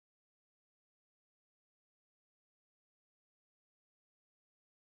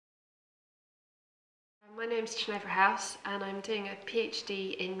My name's Ginevra and I'm doing a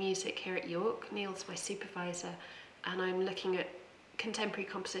PhD in music here at York. Neil's my supervisor and I'm looking at contemporary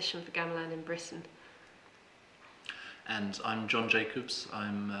composition for gamelan in Britain. And I'm John Jacobs.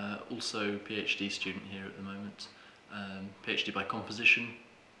 I'm also a PhD student here at the moment. PhD by composition,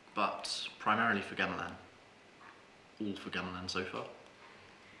 but primarily for gamelan. All for gamelan so far.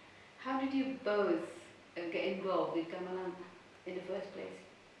 How did you both get involved with gamelan in the first place?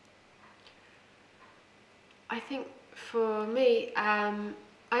 I think for me, I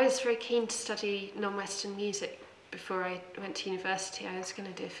was very keen to study non-Western music before I went to university. I was going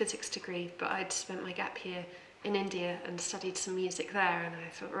to do a physics degree, but I'd spent my gap year in India and studied some music there, and I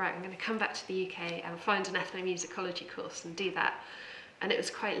thought, right, I'm going to come back to the UK and find an ethnomusicology course and do that. And it was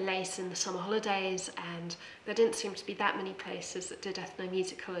quite late in the summer holidays, and there didn't seem to be that many places that did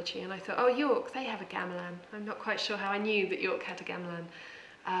ethnomusicology, and I thought, oh, York, they have a gamelan. I'm not quite sure how I knew that York had a gamelan.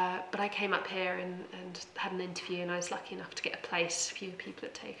 But I came up here and had an interview, and I was lucky enough to get a place. Fewer people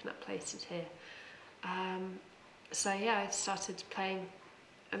had taken up places here. So yeah, I started playing,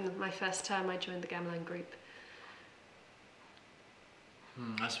 and my first term I joined the gamelan group.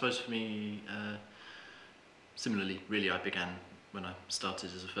 I suppose for me, similarly, really I began when I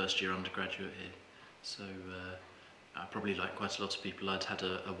started as a first year undergraduate here. So probably like quite a lot of people, I'd had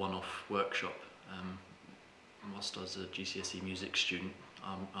a one-off workshop whilst I was a GCSE music student.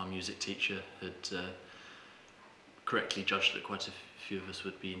 Our music teacher had correctly judged that quite a few of us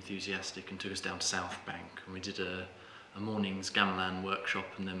would be enthusiastic and took us down to South Bank, and we did a morning's gamelan workshop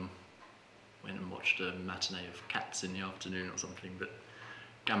and then went and watched a matinee of Cats in the afternoon or something. But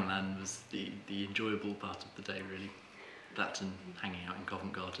gamelan was the enjoyable part of the day, really. That and hanging out in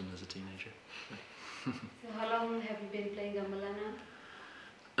Covent Garden as a teenager. So how long have you been playing gamelan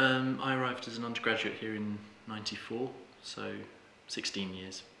now? I arrived as an undergraduate here in '94, so 16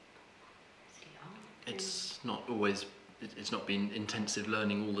 years. It's not always, it's not been intensive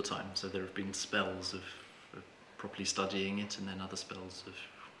learning all the time, so there have been spells of properly studying it, and then other spells of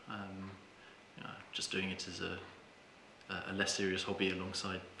just doing it as a less serious hobby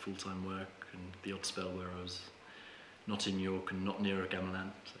alongside full-time work, and the odd spell where I was not in York and not near a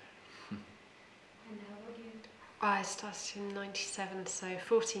gamelan. So. And how about you? I started in '97, so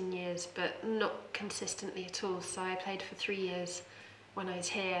 14 years, but not consistently at all. So I played for 3 years when I was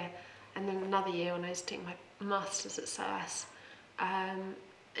here, and then another year when I was doing my masters at SOAS.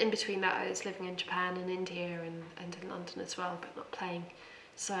 In between that, I was living in Japan and India and in London as well, but not playing.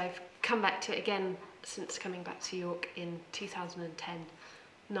 So I've come back to it again since coming back to York in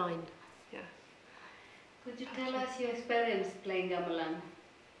 2009. Yeah. Could you tell us your experience playing gamelan?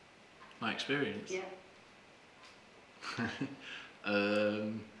 My experience? Yeah.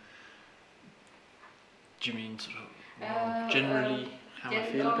 Do you mean sort of generally how I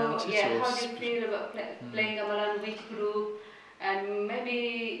feel about it? Yeah, or how do you feel about playing gamelan, which group, and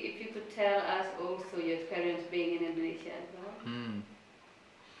maybe if you could tell us also your experience being in Indonesia as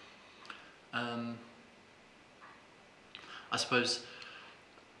well. I suppose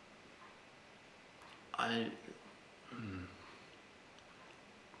I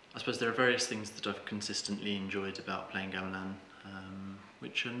suppose there are various things that I've consistently enjoyed about playing gamelan,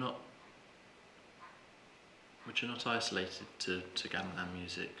 which are not isolated to gamelan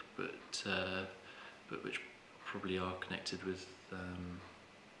music, but which probably are connected with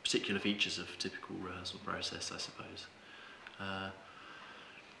particular features of typical rehearsal process, I suppose.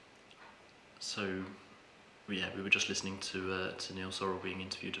 So yeah, we were just listening to Neil Sorrell being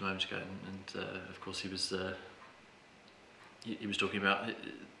interviewed a moment ago, and of course he was talking about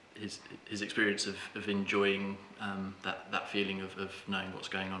his experience of enjoying that feeling of knowing what's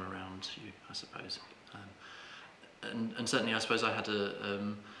going on around you, I suppose. And certainly I suppose I had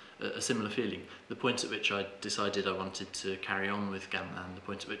a similar feeling. The point at which I decided I wanted to carry on with gamelan, the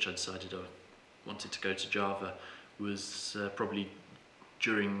point at which I decided I wanted to go to Java, was probably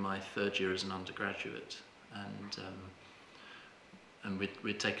during my third year as an undergraduate, and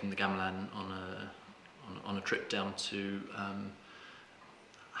we'd taken the gamelan on a trip down to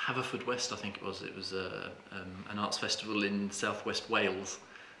Haverfordwest, I think it was. It was an arts festival in southwest Wales,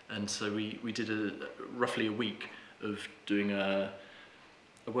 and so we did roughly a week of doing a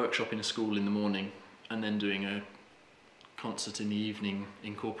workshop in a school in the morning, and then doing a concert in the evening,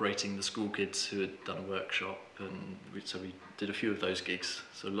 incorporating the school kids who had done a workshop, and so we did a few of those gigs.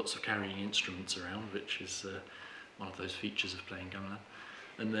 So lots of carrying instruments around, which is one of those features of playing gamelan,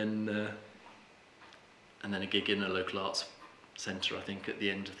 and then a gig in a local arts centre, I think, at the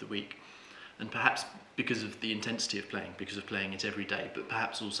end of the week. And perhaps because of the intensity of playing, because of playing it every day, but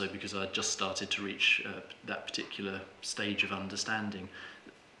perhaps also because I'd just started to reach that particular stage of understanding,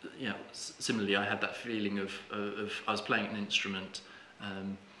 similarly, I had that feeling of I was playing an instrument,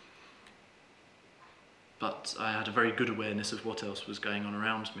 but I had a very good awareness of what else was going on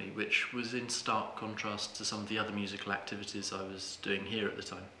around me, which was in stark contrast to some of the other musical activities I was doing here at the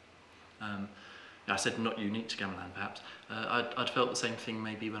time. I said not unique to gamelan, perhaps. I'd felt the same thing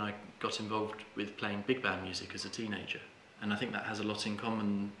maybe when I got involved with playing big band music as a teenager, and I think that has a lot in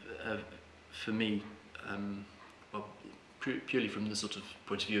common for me, well, purely from the sort of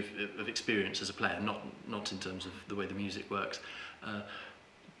point of view of experience as a player, not in terms of the way the music works.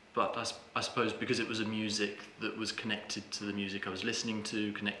 But I suppose because it was a music that was connected to the music I was listening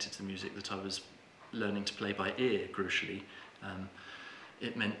to, connected to the music that I was learning to play by ear, crucially,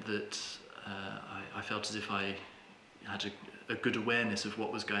 it meant that I felt as if I had a good awareness of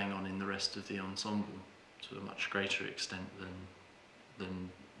what was going on in the rest of the ensemble to a much greater extent than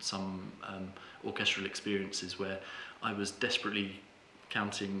some orchestral experiences where I was desperately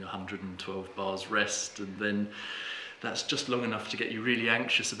counting 112 bars rest, and then that's just long enough to get you really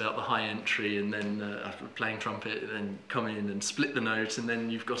anxious about the high entry, and then after playing trumpet, then come in and split the note, and then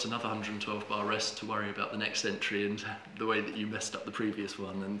you've got another 112 bar rest to worry about the next entry and the way that you messed up the previous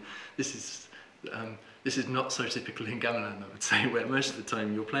one. And this is not so typical in gamelan, I would say, where most of the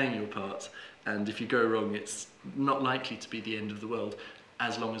time you're playing your part, and if you go wrong, it's not likely to be the end of the world,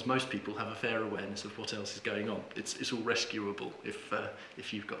 as long as most people have a fair awareness of what else is going on. It's all rescuable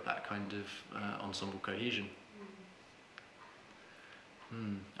if you've got that kind of ensemble cohesion.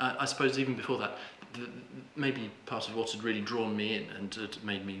 I suppose even before that, maybe part of what had really drawn me in and had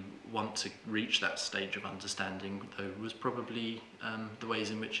made me want to reach that stage of understanding, though, was probably the ways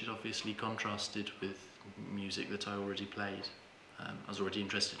in which it obviously contrasted with music that I already played. I was already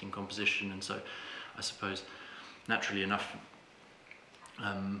interested in composition, and so I suppose, naturally enough,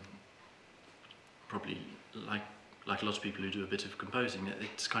 probably like a lot of people who do a bit of composing,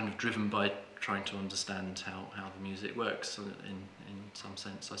 it's kind of driven by trying to understand how the music works in some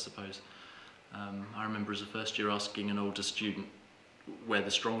sense, I suppose. I remember as a first year asking an older student where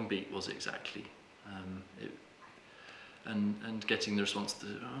the strong beat was exactly, and getting the response that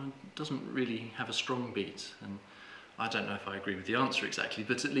it doesn't really have a strong beat. And I don't know if I agree with the answer exactly,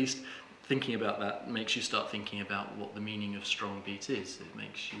 but at least thinking about that makes you start thinking about what the meaning of strong beat is. It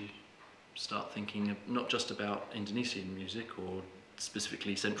makes you start thinking not just about Indonesian music or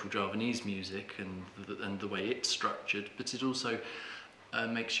specifically Central Javanese music and the way it's structured, but it also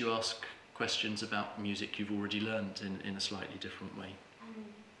makes you ask questions about music you've already learned in a slightly different way.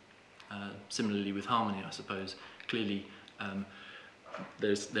 Similarly with harmony, I suppose, clearly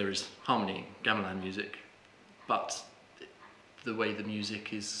there is harmony in gamelan music, but the way the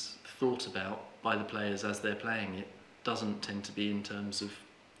music is thought about by the players as they're playing it doesn't tend to be in terms of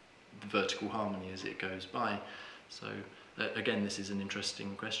the vertical harmony as it goes by. So again, this is an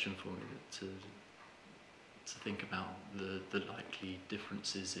interesting question for me to think about the likely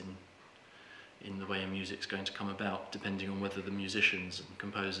differences in the way a music's going to come about, depending on whether the musicians and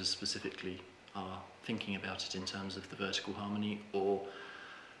composers specifically are thinking about it in terms of the vertical harmony or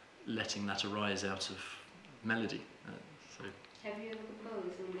letting that arise out of melody. Have you ever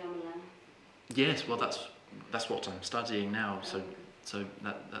composed in gamelan? Yes, well, that's what I'm studying now. So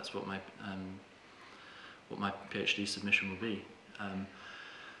that's what my PhD submission will be.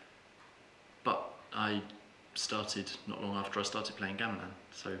 But I started not long after I started playing gamelan.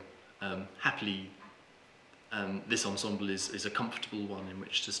 So happily, this ensemble is a comfortable one in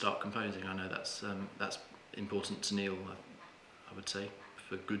which to start composing. I know that's important to Neil, I would say,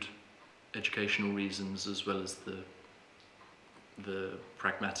 for good educational reasons, as well as the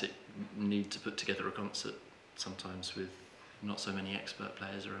pragmatic need to put together a concert sometimes with not so many expert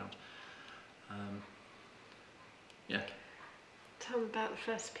players around. Yeah. Tell me about the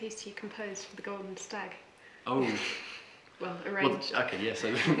first piece you composed for the Golden Stag. Oh. Well, arranged. Well, okay, yeah,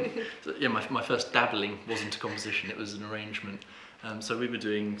 so yeah, my first dabbling wasn't a composition, it was an arrangement. So we were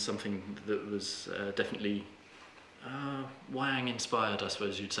doing something that was definitely wayang inspired, I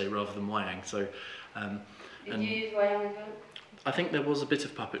suppose you'd say, rather than wayang. So, Did you use wayang as well? I think there was a bit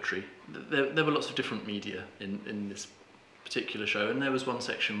of puppetry. There were lots of different media in this particular show, and there was one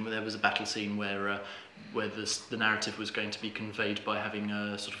section where there was a battle scene where the narrative was going to be conveyed by having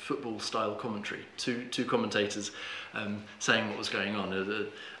a sort of football-style commentary, two commentators saying what was going on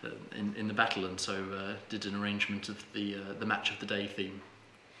in the battle, and so did an arrangement of the match of the day theme.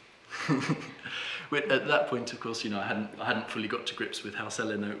 At that point, of course, I hadn't fully got to grips with how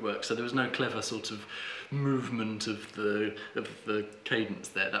cello note works, so there was no clever sort of movement of the cadence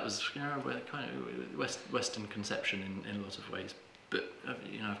there. That was kind of Western conception in a lot of ways. But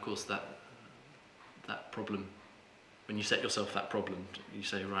of course, that problem when you set yourself that problem, you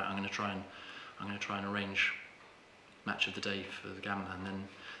say, right, I'm going to try and arrange match of the day for the gamelan.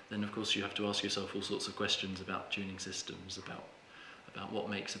 Then of course you have to ask yourself all sorts of questions about tuning systems, about what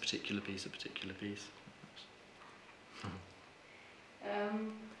makes a particular piece a particular piece.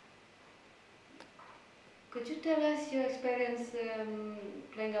 Could you tell us your experience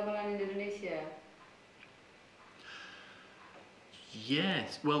playing gamelan in Indonesia?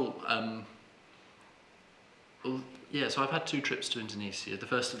 Yes, well, yeah, so I've had 2 trips to Indonesia. The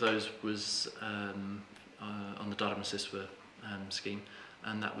first of those was on the Dharma Siswa scheme,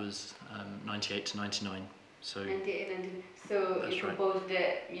 and that was 98 to 99. So 98, 99. So you composed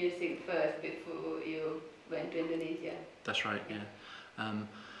the music first before you went to Indonesia? That's right, yeah.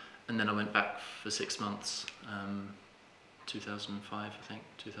 And then I went back for 6 months, 2005, I think,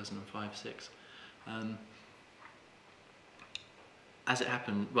 2005-06. As it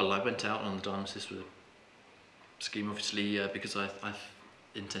happened, well, I went out on the Dharma Siswa scheme, obviously, because I've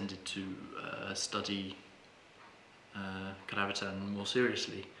intended to study Karawatan more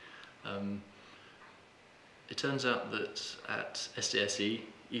seriously. It turns out that at SDSE,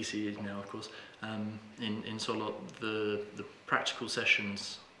 ECE now of course, in Solo, the practical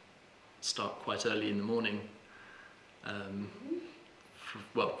sessions start quite early in the morning.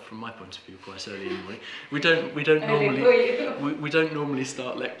 Well, from my point of view, quite early in the morning. We don't normally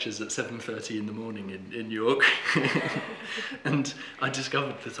start lectures at 7:30 in the morning in York, and I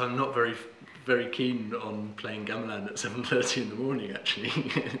discovered that I'm not very keen on playing gamelan at 7:30 in the morning. Actually,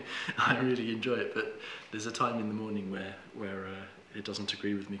 I really enjoy it, but there's a time in the morning where it doesn't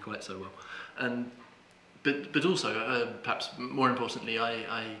agree with me quite so well, and but also perhaps more importantly,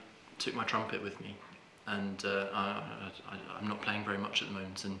 I took my trumpet with me. And I'm not playing very much at the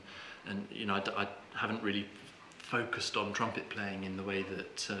moment, and you know, I haven't really focused on trumpet playing in the way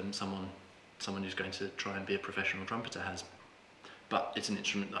that someone who's going to try and be a professional trumpeter has. But it's an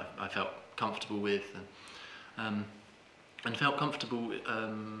instrument that I felt comfortable with, and felt comfortable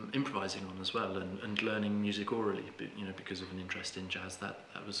improvising on as well, and learning music orally. You know, because of an interest in jazz, that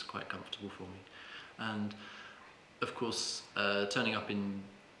was quite comfortable for me. And of course, turning up in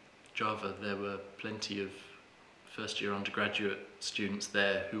Java, there were plenty of first-year undergraduate students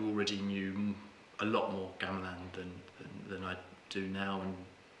there who already knew a lot more gamelan than I do now, and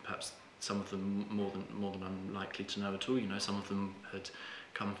perhaps some of them more than I'm likely to know at all. You know, some of them had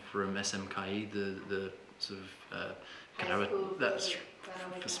come from SMKI, the sort of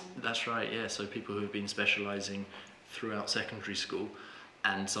that's right, yeah. So people who have been specialising throughout secondary school,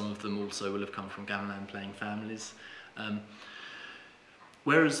 and some of them also will have come from gamelan playing families.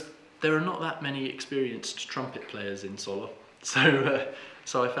 Whereas there are not that many experienced trumpet players in Solo,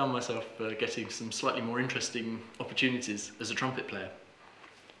 so I found myself getting some slightly more interesting opportunities as a trumpet player,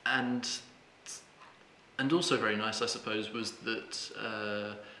 and also very nice, I suppose, was that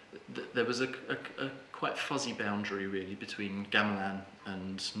there was a quite fuzzy boundary really between gamelan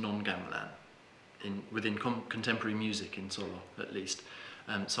and non-gamelan within contemporary music in Solo, at least.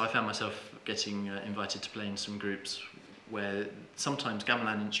 So I found myself getting invited to play in some groups where sometimes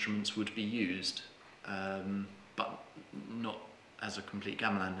gamelan instruments would be used, but not as a complete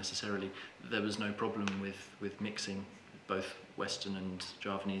gamelan necessarily. There was no problem with mixing both Western and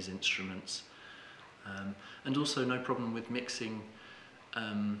Javanese instruments, and also no problem with mixing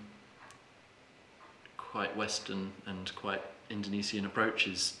quite Western and quite Indonesian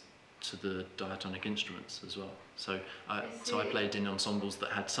approaches to the diatonic instruments as well. So I played in ensembles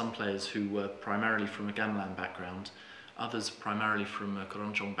that had some players who were primarily from a gamelan background, others primarily from a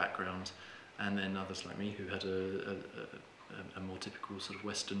keroncong background, and then others like me who had a more typical sort of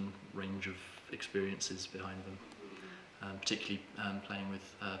Western range of experiences behind them, particularly playing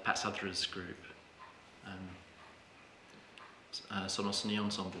with Pat Sadra's group. Sonosni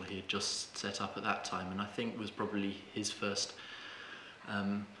ensemble he had just set up at that time, and I think was probably his first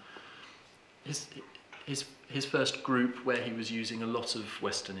his first group where he was using a lot of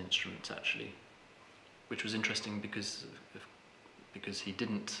Western instruments actually, which was interesting because he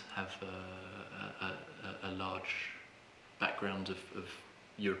didn't have a large background of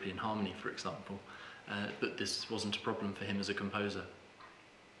European harmony, for example, but this wasn't a problem for him as a composer.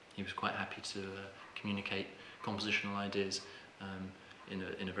 He was quite happy to communicate compositional ideas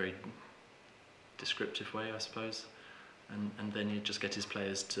in a very descriptive way, I suppose, and then he'd just get his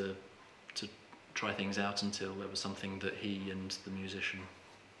players to try things out until there was something that he and the musician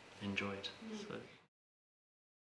enjoyed. So.